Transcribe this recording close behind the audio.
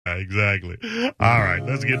Exactly. All right,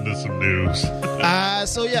 let's get into some news. I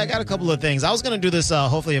got a couple of things. I was going to do this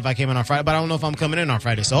hopefully if I came in on Friday, but I don't know if I'm coming in on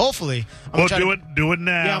Friday. So hopefully. Do it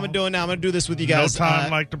now. Yeah, I'm going to do it now. I'm going to do this with you guys. No time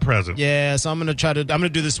like the present. Yeah, so I'm going to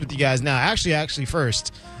do this with you guys now. Actually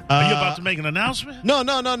first. Are you about to make an announcement? No.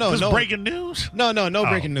 This breaking news? No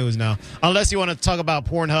breaking news now. Unless you want to talk about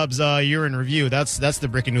Pornhub's year in review. That's the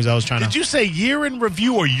breaking news I was trying to. Did you say year in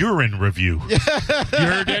review or urine review? You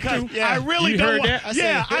heard that too? Yeah. I really don't.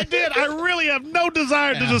 I did. I really have no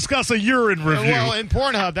desire to discuss a urine review. Well, in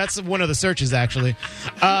Pornhub, that's one of the searches actually. Is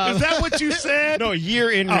that what you said? No, year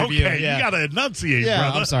in review. Okay, yeah. You gotta enunciate, yeah,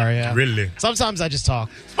 brother. I'm sorry. Yeah. Really? Sometimes I just talk.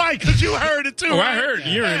 Spike, because you heard it too. Oh, right? I heard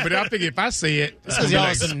urine, but I think if I say it, it's y'all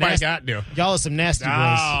like some Spike nasty- out there. Y'all are some nasty boys. Oh,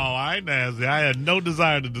 I ain't nasty. I had no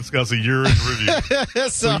desire to discuss a urine review.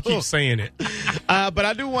 So you keep saying it. But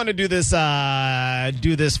I do want to do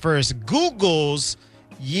this first. Google's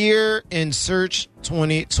year in search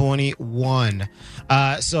 2021.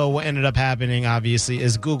 So what ended up happening, obviously,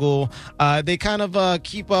 is Google. They kind of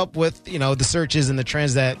keep up with the searches and the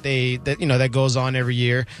trends that goes on every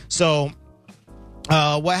year. So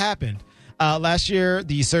what happened? Last year,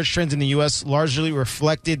 the search trends in the U.S. largely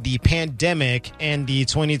reflected the pandemic and the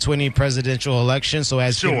 2020 presidential election. So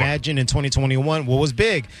as you can imagine, in 2021, what was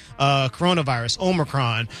big? Coronavirus,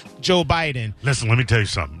 Omicron, Joe Biden. Listen, let me tell you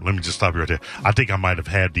something. Let me just stop you right there. I think I might have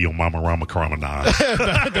had the Omicron. the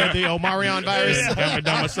Omarion virus.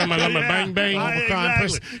 Bang, bang.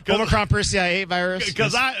 Omicron Persei 8 virus.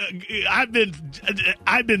 Because I've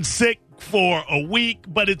been sick for a week,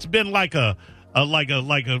 but it's been like a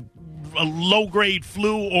low-grade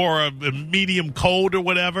flu or a medium cold or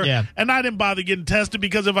whatever. Yeah. And I didn't bother getting tested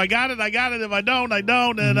because if I got it, I got it. If I don't, I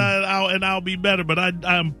don't, and I'll be better. But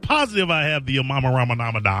I'm positive I have the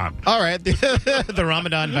Ramadan. All right. The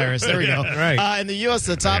Ramadan virus. There we go. Right. In the U.S.,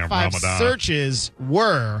 the top five Ramadan. searches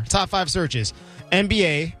were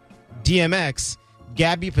NBA, DMX,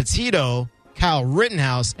 Gabby Petito, Kyle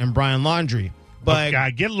Rittenhouse, and Brian Laundrie. But I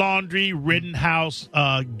get Laundrie, Rittenhouse,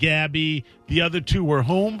 Gabby. The other two were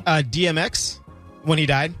whom? DMX, when he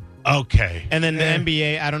died. Okay. And then the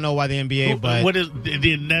NBA, I don't know why the NBA, but... What is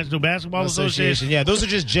the National Basketball Association? Yeah, those are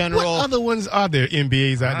just general... What other ones are there,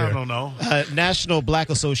 NBAs out there? I don't know. National Black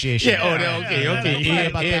Association. Yeah, okay. You forgot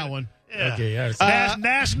about that one. Yeah. Okay,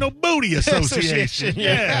 National Booty Association.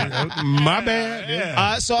 My bad.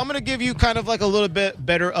 Yeah. So I'm going to give you kind of like a little bit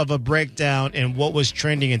better of a breakdown in what was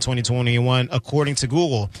trending in 2021 according to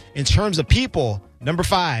Google. In terms of people, number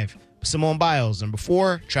 5, Simone Biles. Number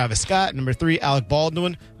 4, Travis Scott. Number 3, Alec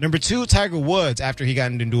Baldwin. Number 2, Tiger Woods after he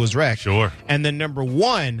got into his wreck. Sure. And then number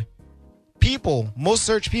 1, most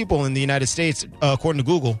searched people in the United States, according to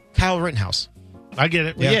Google, Kyle Rittenhouse. I get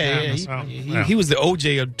it. He was the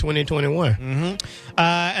OJ of 2021. Mm-hmm.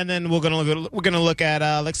 And then we're gonna look at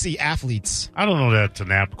let's see, athletes. I don't know that's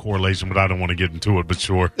an apt correlation, but I don't want to get into it. But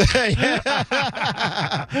sure. Go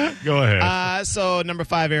ahead. So number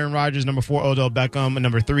 5, Aaron Rodgers. Number 4, Odell Beckham.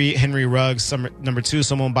 Number 3, Henry Ruggs. Number 2,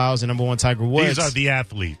 Simone Biles. And number 1, Tiger Woods. These are the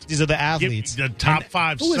athletes. Give the top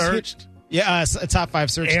 5 searched. Yeah, top 5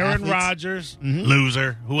 search. Aaron Rodgers,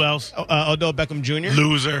 loser. Who else? Odell Beckham Jr.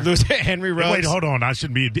 Loser. Henry Ruggs. Wait, hold on. I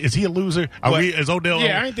shouldn't be. Is he a loser? Is Odell?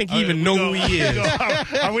 Yeah, I don't think he even know who he is.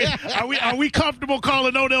 Are we comfortable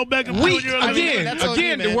calling Odell Beckham Jr.?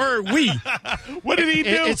 Again, the word "we." What did he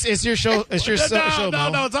do? It's your show. It's your show.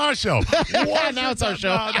 No, it's our show. Now it's our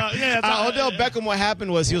show. Odell Beckham. What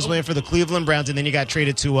happened was he was playing for the Cleveland Browns, and then he got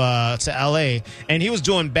traded to L.A. and he was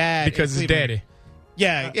doing bad because his daddy.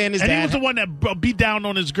 Yeah, and his dad. He was the one that beat down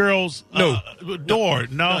on his girl's door.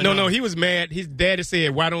 No, he was mad. His daddy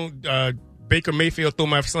said, "Why don't Baker Mayfield throw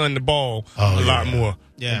my son the ball a lot more?"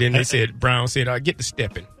 Yeah. And then Brown said, "Get the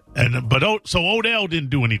stepping." So Odell didn't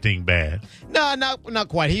do anything bad. No, not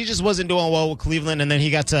quite. He just wasn't doing well with Cleveland, and then he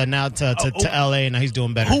got to L.A. and now he's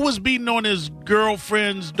doing better. Who was beating on his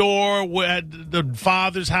girlfriend's door at the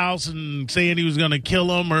father's house and saying he was going to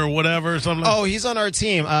kill him or whatever or something? Oh, he's on our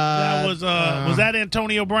team. That was that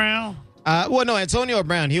Antonio Brown? Well, no, Antonio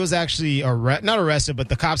Brown. He was actually not arrested, but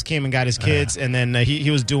the cops came and got his kids, and then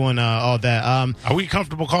he was doing all that. Are we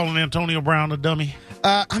comfortable calling Antonio Brown a dummy?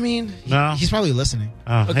 I mean, he's probably listening.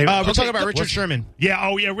 We're talking about Richard Sherman.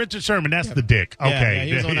 Yeah, Richard Sherman. That's the dick. Okay.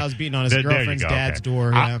 He was the one that was beating on his girlfriend's dad's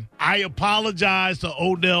door. Yeah. I apologize to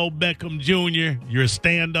Odell Beckham Jr. You're a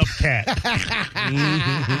stand-up cat.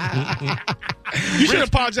 You should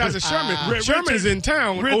apologize to Sherman. Sherman is in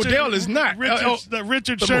town. Odell is not.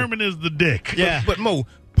 Richard Sherman is the dick. Yeah. But Mo,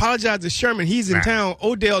 apologize to Sherman. He's in town.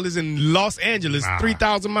 Odell is in Los Angeles,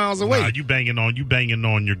 3,000 miles away. Nah, you banging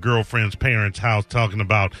on your girlfriend's parents' house talking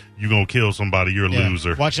about you gonna kill somebody. You're a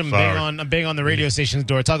loser. Watch him bang on the radio station's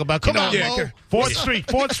door. Talk about come on, Mo.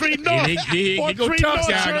 4th Street North. He go tough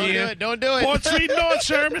guy again. Don't do it. 4th Street North,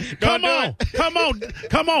 Sherman. Come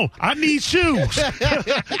on. I need shoes.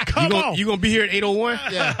 Come on. You gonna be here at 8:01?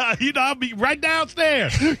 Yeah. I'll be right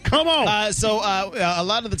downstairs. Come on. So a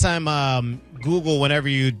lot of the time, Google, whenever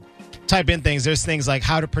you type in things, there's things like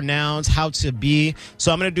how to pronounce, how to be.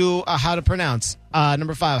 So I'm going to do how to pronounce.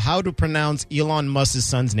 Number 5, how to pronounce Elon Musk's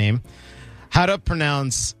son's name. How to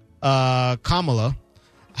pronounce Kamala.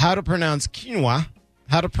 How to pronounce quinoa.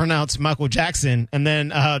 How to pronounce Michael Jackson. And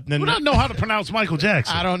then Who doesn't know how to pronounce Michael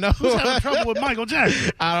Jackson? I don't know. Who's having trouble with Michael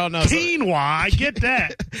Jackson? I don't know. Quinoa, I get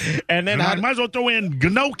that. And then I might as well throw in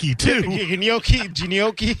gnocchi, too.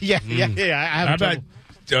 Gnocchi. Yeah. I have How trouble.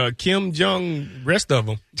 about Kim Jong, rest of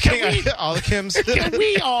them? All the Kims.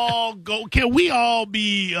 Can we all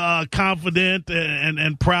be confident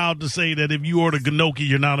and proud to say that if you order gnocchi,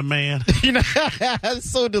 you're not a man? That's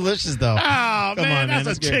so delicious, though. Oh, Come man, on,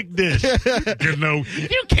 that's man, a chick dish.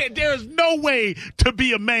 You can't. There's no way to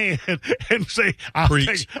be a man and say,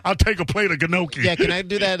 I'll take a plate of gnocchi. Yeah, can I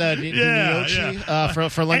do that? Gnocchi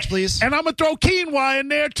for lunch, please? And I'm going to throw quinoa in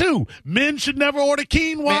there, too. Men should never order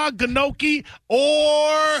quinoa, gnocchi,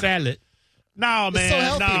 or Salad. so No, man.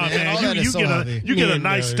 healthy, man. All that is so healthy. You get a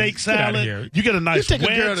nice steak salad. You get a nice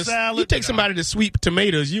wedge salad. You take somebody to sweet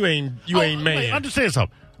potatoes. You ain't man. Wait, understand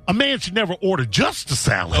something. A man should never order just the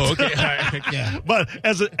salad. Oh, okay. All right. Yeah. But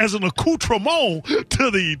as an accoutrement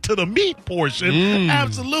to the meat portion,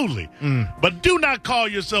 absolutely. But do not call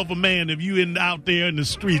yourself a man if you out there in the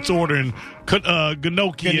streets ordering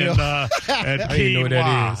gnocchi and I didn't know what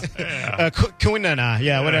that is.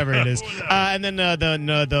 Quinoa, whatever it is. And then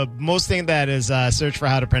the most thing that is searched for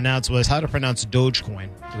how to pronounce was how to pronounce Dogecoin.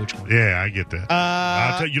 Yeah, I get that.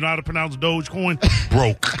 I'll tell you know how to pronounce Dogecoin?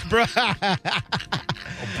 Broke.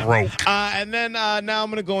 Broke. And then now I'm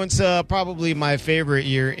going to go into probably my favorite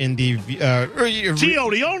year in the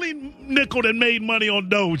Gio, the only nickel that made money on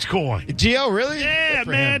Dogecoin. Gio, really? Yeah,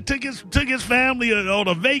 man. Took his family on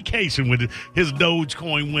a vacation with his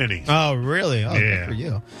Dogecoin winnings. Oh, really? Oh, Yeah. good for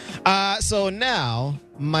you. So now,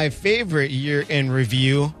 my favorite year in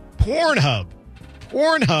review, Pornhub.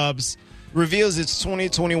 Pornhub's reveals its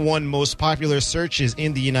 2021 most popular searches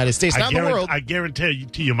in the United States. Not the world. I guarantee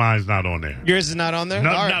you mine's not on there. Yours is not on there?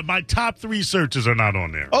 No, All right. my top 3 searches are not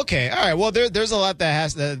on there. Okay, all right. Well, there's a lot that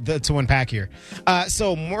has to unpack here.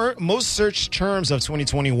 So most search terms of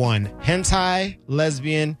 2021: hentai,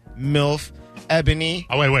 lesbian, MILF, ebony.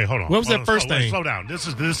 Oh, wait, hold on. What was that first thing? Slow down. This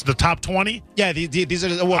is the top 20? Yeah, these are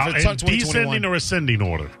for In 2021. descending or ascending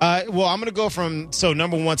order? Well, I'm gonna go from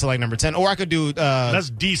number 1 to like number 10, or I could do. Let's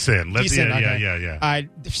descend. Descend, okay. Yeah. All right,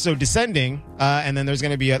 so descending, and then there's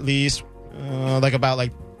gonna be at least about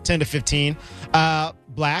 10 to 15.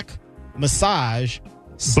 Black, massage.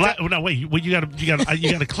 Black. No, wait. Well, you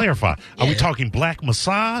gotta clarify. Are we talking black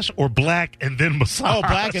massage or black and then massage? Oh,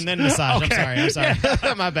 black and then massage. Okay. I'm sorry.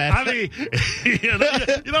 My bad. I mean, you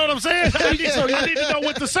know what I'm saying? So you need to know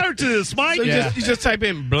what the search is, Mike. So you just type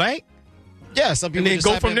in black? Yeah, some people then just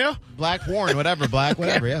go type from in there? Black porn, whatever, black,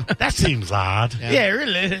 whatever. Yeah. That seems odd. Yeah,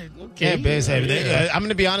 really. Okay. Yeah, I'm going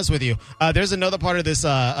to be honest with you. There's another part of this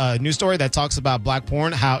news story that talks about black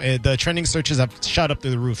porn, how the trending searches have shot up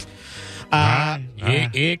through the roof.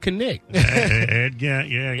 Ed Connect.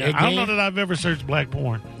 Yeah. I don't know that I've ever searched black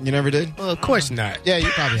porn. You never did? Well, of course not. Yeah, you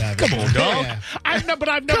probably have. Come on, dog. Yeah.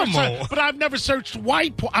 I've never searched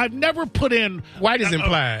white porn. I've never put in White is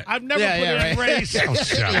implied. I've never put in race. Oh,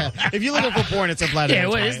 shut up. Yeah. If you're looking for porn, it's implied. Yeah,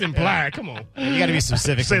 well, it's implied. Come on. You got to be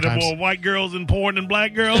specific. Say there sometimes. more white girls in porn than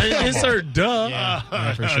black girls. Yes, sir. Duh.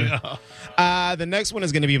 Yeah, for sure. The next one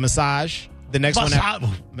is going to be massage. The next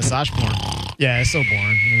massage porn. Yeah, it's so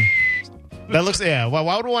boring. That looks,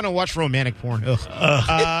 why would we want to watch romantic porn?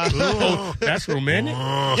 Ugh. That's romantic?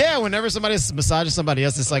 Yeah, whenever somebody's massaging somebody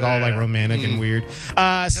else, it's like all like romantic and weird.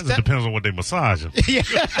 It depends on what they massaging. Yeah,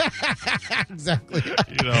 exactly.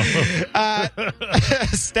 You know,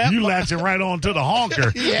 you latching right on to the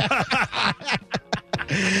honker. Yeah.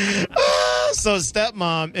 So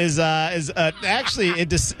stepmom is actually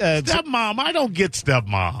stepmom. I don't get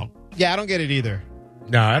stepmom. Yeah, I don't get it either.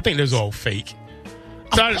 Nah, I think those are all fake.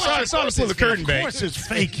 Sorry to pull the curtain back. Of course it's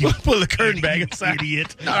fake, you pull the curtain back inside.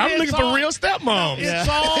 Idiot. No, I'm looking for real stepmoms. It's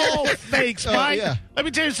all fakes, Mike. Yeah. Let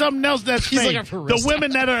me tell you something else that's He's fake. looking for real The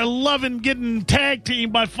women that are loving getting tag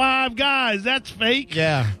teamed by 5 guys, that's fake.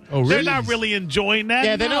 Yeah. Oh, really? They're not really enjoying that.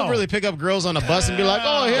 Yeah, they no. don't really pick up girls on a bus and be like,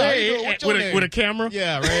 oh, hey, with a camera?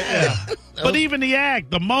 Yeah, right. Yeah. But even the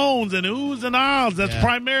act, the moans and oohs and ahs, that's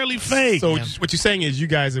primarily fake. So what you're saying is you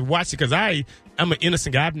guys have watched it because I'm an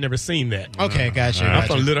innocent guy. I've never seen that. Okay, gotcha. I'm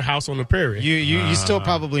from Little House on the Prairie. You still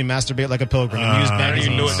probably masturbate like a pilgrim and use I don't magazines.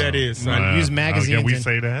 even know what that is, son. Use magazines. Can we and-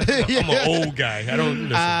 say that? I'm an old guy. I don't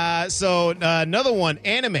listen. So another one,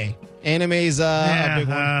 anime. Anime's a big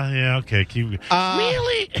one. Yeah, okay. Keep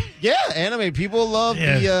really? Yeah, anime. People love the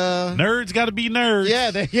nerds got to be nerds.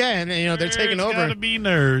 Yeah, and they're taking over. Got to be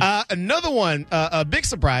nerds. Another one, a big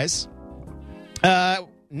surprise.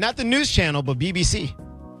 Not the news channel, but BBC.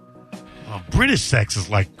 British sex is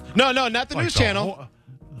like No, not the news channel.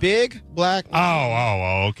 Big Black.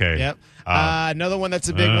 Oh, okay. Yep. Another one that's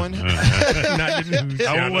a big one. Not the news. Wait.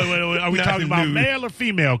 Are we Not talking the about news. male or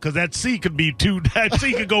female? Because that C could be two. That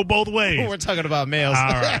C could go both ways. We're talking about males.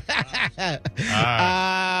 All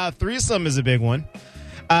right. Threesome is a big one.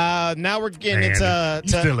 Now we're getting Man,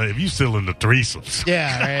 if you still in the threesomes.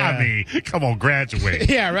 Yeah, right, I mean, come on, graduate.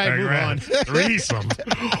 Yeah, right, move on. Threesomes.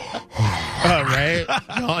 right?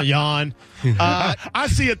 Yawn. I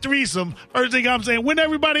see a threesome. First thing I'm saying, when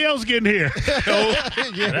everybody else getting here? That's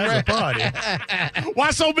a party.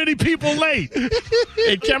 Why so many people late?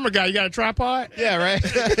 Hey, camera guy, you got a tripod? Yeah, right.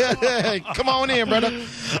 Come on in, brother.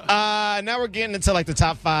 Now we're getting into like the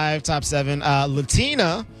top 5, top 7.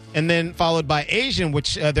 Latina, and then followed by Asian,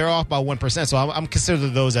 which they're off by 1%. So I'm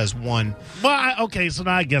considering those as one. Well, okay, so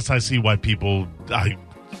now I guess I see why people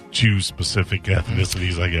choose specific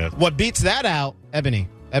ethnicities, I guess. What beats that out? Ebony.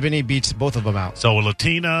 Ebony beats both of them out. So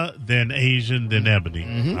Latina, then Asian, then Ebony.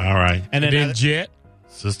 All right. And then Jet.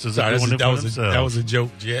 Sisters Sorry, are doing it for themselves. that was a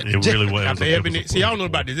joke, Jet. It really was. After Ebony. See, y'all know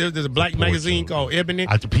about this. There's a black magazine called Ebony.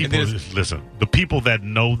 Listen, the people that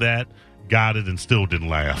know that got it and still didn't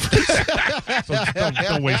laugh. So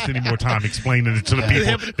don't waste any more time explaining it to the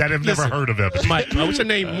people that have never heard of Ebony. Mike, what's your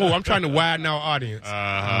name? Mo. I'm trying to widen our audience.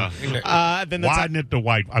 Then Widen it the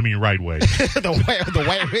right way. the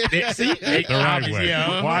white. See? The right way.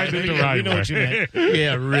 Yeah, Widen it the right way. We know what you meant.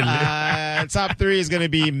 Yeah, really. Top 3 is going to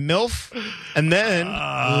be MILF, and then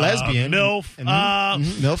lesbian. MILF.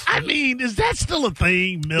 MILF. I mean, is that still a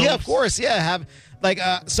thing, MILF? Yeah, of course. Yeah,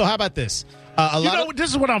 so how about this? This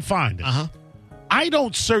is what I'm finding. I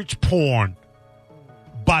don't search porn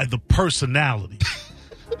by the personality.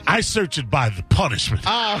 I search it by the punishment.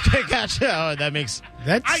 Oh, okay, gotcha. Oh,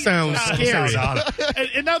 that sounds scary.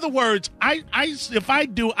 In other words, if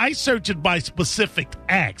I search it by specific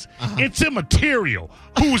acts. It's immaterial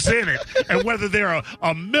who's in it and whether they're a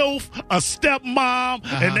MILF, a stepmom,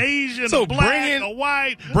 an Asian, a black, a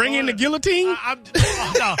white. Bring in the guillotine?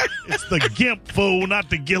 No, it's the GIMP, fool, not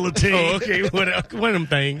the guillotine. Oh, okay. One of them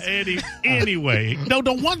things. Anyway, no,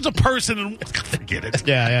 the one's a person. And forget it.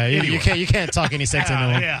 Yeah. You can't talk any sense into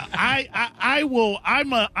them. Yeah, I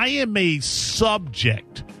am a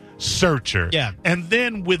subject searcher. Yeah, and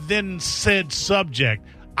then within said subject,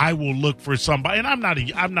 I will look for somebody. And I'm not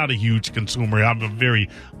a huge consumer. I'm a very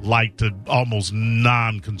light to almost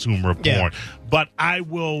non-consumer of porn. Yeah. But I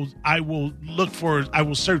will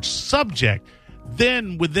search subject.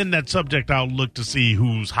 Then within that subject, I'll look to see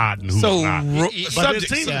who's hot and who's not.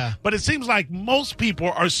 But it seems like most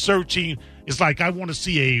people are searching. It's like I want to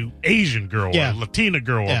see a Asian girl, or a Latina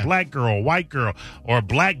girl, or a black girl, or a white girl, or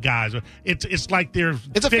black guys. It's like they're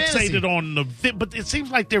fixated on but it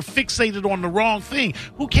seems like they're fixated on the wrong thing.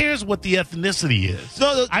 Who cares what the ethnicity is?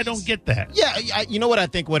 No, I don't get that. Yeah, you know what I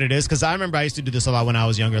think what it is? Because I remember I used to do this a lot when I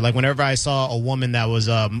was younger. Like whenever I saw a woman that was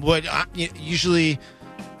usually.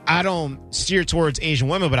 I don't steer towards Asian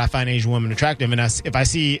women, but I find Asian women attractive. And if I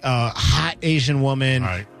see a hot Asian woman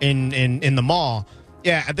in the mall,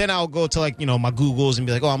 and then I'll go to my Googles and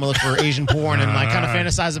be like, oh, I'm gonna look for Asian porn and kind of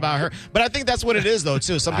fantasize about her. But I think that's what it is, though,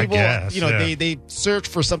 too. Some people, they search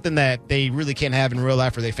for something that they really can't have in real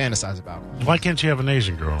life or they fantasize about. Why can't you have an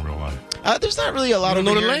Asian girl in real life? There's not really a lot of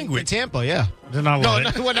the language in Tampa. Yeah, there's not a lot.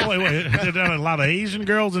 Wait. There's not a lot of Asian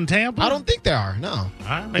girls in Tampa. I don't think there are. No,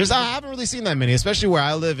 I haven't really seen that many, especially where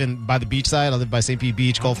I live by the beach side. I live by St. Pete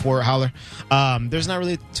Beach, Gulfport, Holler. There's not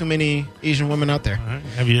really too many Asian women out there.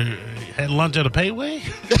 Have you had lunch at a Payway?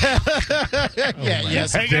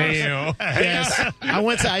 Yes. Damn. Yes. I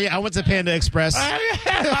went to Panda Express.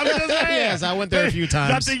 Yes, I went there a few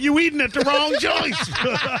times. Not that you eating at the wrong joint.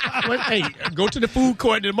 Hey, go to the food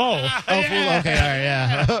court in the mall. Oh, food? Okay, all right,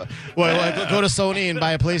 yeah. Well, go to Sony and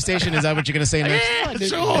buy a PlayStation. Is that what you're going to say next? Yeah,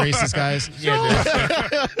 sure. Racist guys. You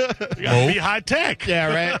gotta be high tech.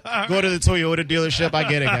 Yeah, right. Go to the Toyota dealership. I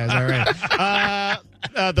get it, guys. All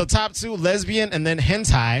right. The top 2, lesbian, and then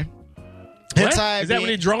hentai. Hentai is that when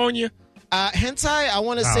they draw on you? Hentai, I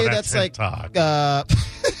want to say that's like. I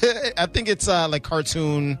think it's like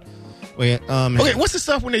cartoon. Wait, Okay, what's the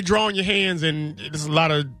stuff when they draw on your hands and there's a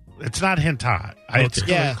lot of... It's not hentai. It's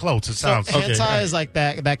close. It So sounds hentai is like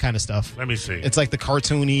that kind of stuff. Let me see. It's like the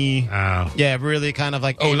cartoony, really kind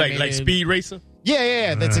like like Speed Racer?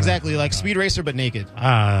 Yeah. That's exactly like Speed Racer, but naked.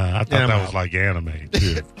 I thought that was like anime,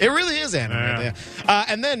 too. It really is anime. Yeah.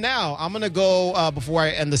 And then now I'm going to go, before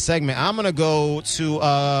I end the segment, I'm going to go to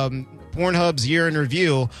Pornhub's year in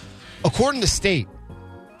review according to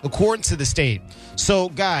the state. So,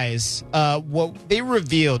 guys, what they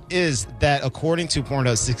revealed is that according to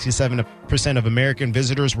Pornhub, 67% of American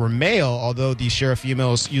visitors were male, although the share of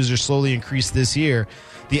female users slowly increased this year.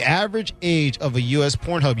 The average age of a U.S.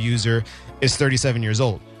 Pornhub user is 37 years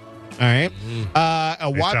old. All right.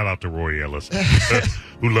 Shout out to Roy Ellis,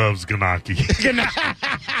 who loves Ganaki.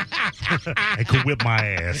 And could whip my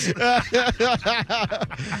ass.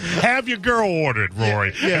 Have your girl ordered,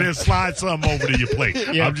 Rory, and then slide something over to your plate.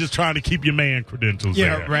 I'm just trying to keep your man credentials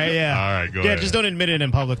there. Right, yeah. All right, go ahead. Yeah, just don't admit it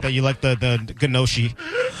in public that you like the ganoshi.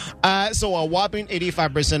 So a whopping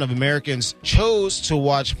 85% of Americans chose to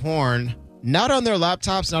watch porn not on their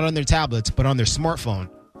laptops, not on their tablets, but on their smartphone.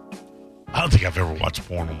 I don't think I've ever watched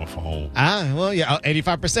porn on my phone.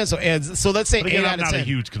 85%. So let's say 8 out of 10. I'm not a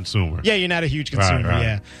huge consumer. Yeah, you're not a huge consumer.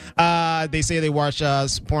 Right. Yeah. They say they watch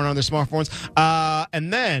porn on their smartphones.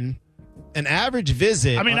 And then an average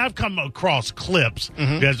visit. I mean, I've come across clips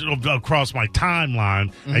across my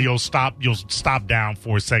timeline, and you'll stop down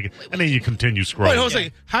for a second, and then you continue scrolling. Wait, hold on a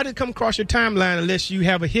second. How did it come across your timeline unless you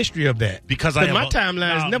have a history of that? Because my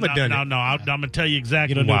timeline has never done it. No, I'm going to tell you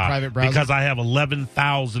exactly you don't why. Do a private browser? Because I have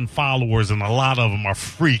 11,000 followers, and a lot of them are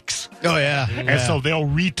freaks. Oh, yeah. And so they'll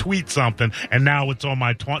retweet something, and now it's on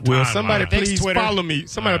my timeline. Well, somebody please follow me.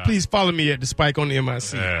 Somebody please follow me at The Spike on the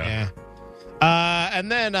MIC. Yeah. And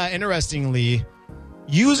then, interestingly,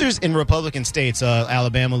 users in Republican states,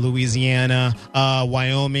 Alabama, Louisiana,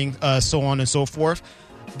 Wyoming, so on and so forth,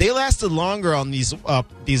 they lasted longer on these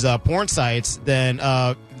porn sites than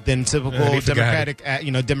typical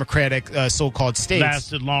Democratic so-called states.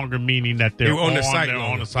 Lasted longer, meaning that they're on the site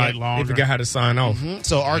longer. They forgot how to sign off.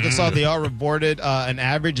 So Arkansas, they all reported an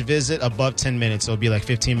average visit above 10 minutes. So it'd be like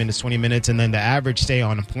 15 minutes, 20 minutes. And then the average stay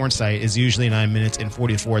on a porn site is usually 9 minutes and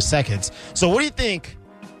 44 seconds. So what do you think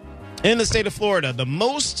in the state of Florida, the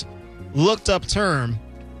most looked up term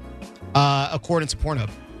according to Pornhub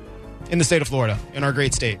in the state of Florida, in our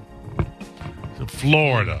great state?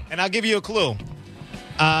 Florida. And I'll give you a clue.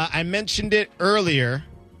 I mentioned it earlier,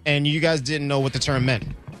 and you guys didn't know what the term meant.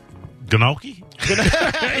 Ganoki?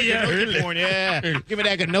 Yeah, really. Porn, yeah. Give me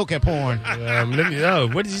that Ganoki porn. Let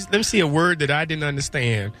me see a word that I didn't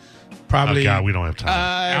understand. Probably. Oh, God, we don't have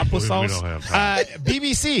time. Applesauce. We don't have time.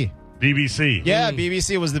 BBC. BBC. Yeah,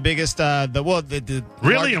 BBC was the biggest.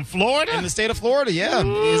 Really in Florida? In the state of Florida, yeah.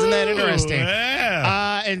 Isn't that interesting?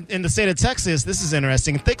 Yeah. And in the state of Texas, this is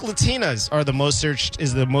interesting. Thick Latinas are the most searched.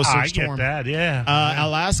 Is the most searched term. I get that. Yeah.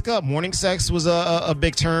 Alaska, morning sex was a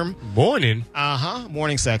big term. Morning.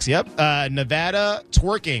 Morning sex. Yep. Nevada,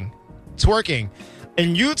 twerking.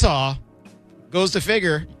 In Utah, goes to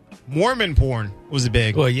figure. Mormon porn was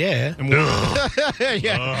big. Well, yeah.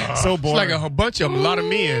 Yeah. So boring. It's like a bunch of them, a lot of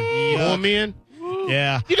men. More men.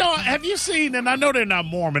 Yeah. You know, have you seen, and I know they're not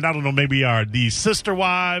Mormon, I don't know, maybe are these sister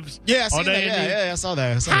wives? Yeah, I seen that. Yeah, I saw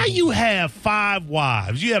that. How you have 5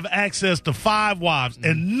 wives? You have access to 5 wives,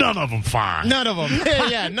 and none of them fine. None of them.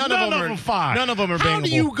 Yeah, none of them are fine. None of them are bangable. How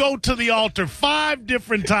do you go to the altar 5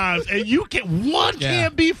 different times, and one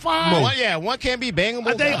can't be fine? One can't be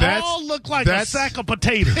bangable. They all look like a sack of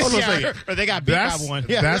potatoes. Or they got beat by one.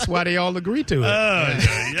 Yeah. That's why they all agree to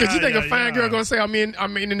it. Because you think a fine girl going to say, I'm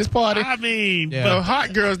in this party? I mean, a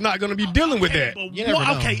hot girl's not going to be dealing with that.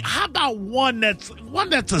 How about one that's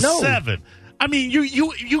a 7? I mean,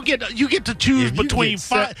 you get to choose between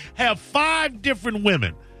 5. Have 5 different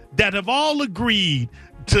women that have all agreed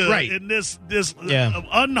to in this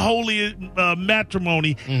unholy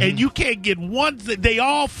matrimony, and you can't get one. They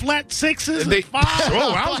all flat 6s. And 5.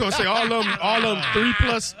 I was going to say all of them 3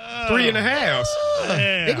 plus 3.5.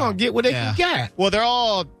 They're going to get what they can get. Well, they're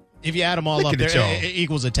all. If you add them all up, it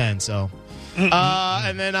equals a 10. So.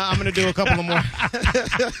 And then I'm going to do a couple of more.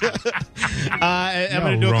 I'm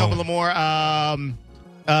going to do a couple of more.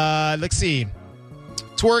 Let's see.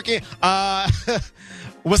 Twerking.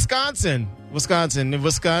 Wisconsin.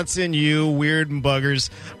 Wisconsin, you weird buggers.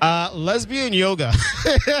 Lesbian yoga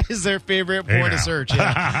is their favorite porn to search.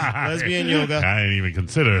 Yeah. Lesbian yoga. I didn't even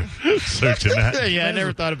consider searching that. Yeah, I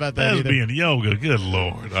never thought about that Lesbian yoga. Good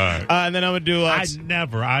Lord. All right. And then I'm going to do...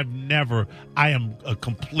 I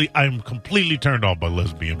am completely turned off by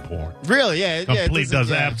lesbian porn. Really? Yeah.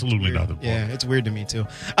 Does absolutely nothing for Yeah, me. it's weird to me, too.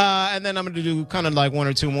 And then I'm going to do kind of like one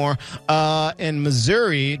or two more. In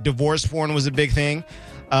Missouri, divorce porn was a big thing.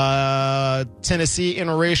 Tennessee,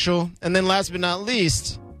 interracial. And then last but not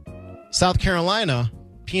least, South Carolina,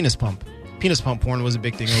 penis pump. Penis pump porn was a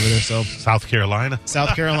big thing over there. So South Carolina,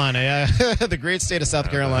 yeah, the great state of South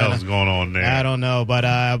Carolina. What's going on there? I don't know, but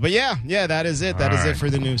yeah, that is it. That is it for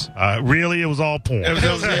the news. Really, it was all porn. It was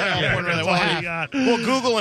all porn. Well, Google